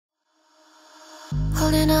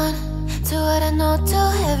Holding on to what I know, to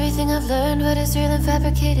everything I've learned, what is real and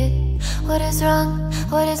fabricated. What is wrong?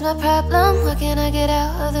 What is my problem? What can I get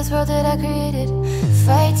out of this world that I created?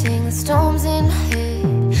 Fighting the storms in my head,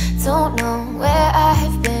 don't know where I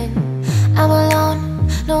have been. I'm alone,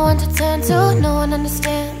 no one to turn to, no one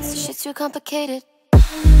understands, shit's too complicated.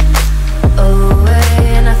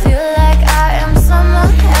 Away, and I feel like I am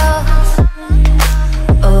someone else.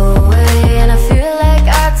 Away, and I feel like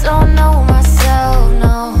I don't know myself,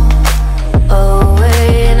 no.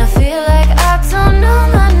 Away, and I feel like I don't know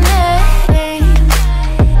my name.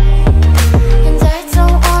 And I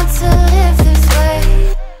don't want to live this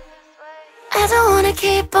way. I don't wanna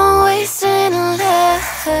keep on wasting a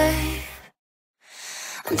life.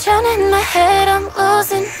 I'm drowning in my head, I'm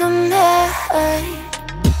losing my mind.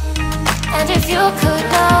 And if you could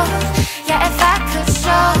know, yeah, if I could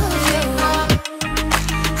show you,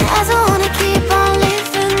 I don't wanna keep on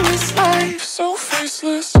living this life so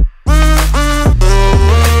faceless.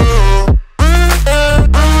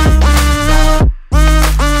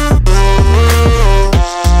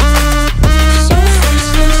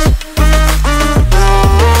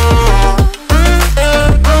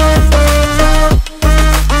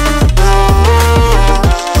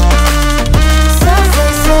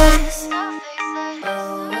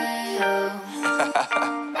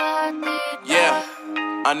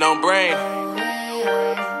 Unknown Brain,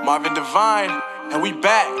 Marvin Divine, and we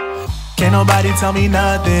back. Can't nobody tell me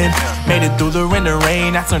nothing. Made it through the rain and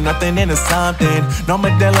rain, I turn nothing into something. No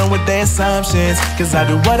more dealing with their assumptions, cause I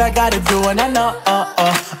do what I gotta do and I know,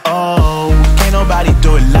 can't nobody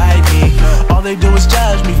do it like me. All they do is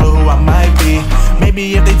judge me for who I might be.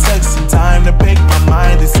 Maybe if they took some time to pick my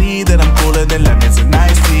mind, they see that I'm cooler than lemons and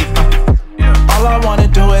iced tea. All I wanna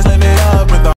do is live it up.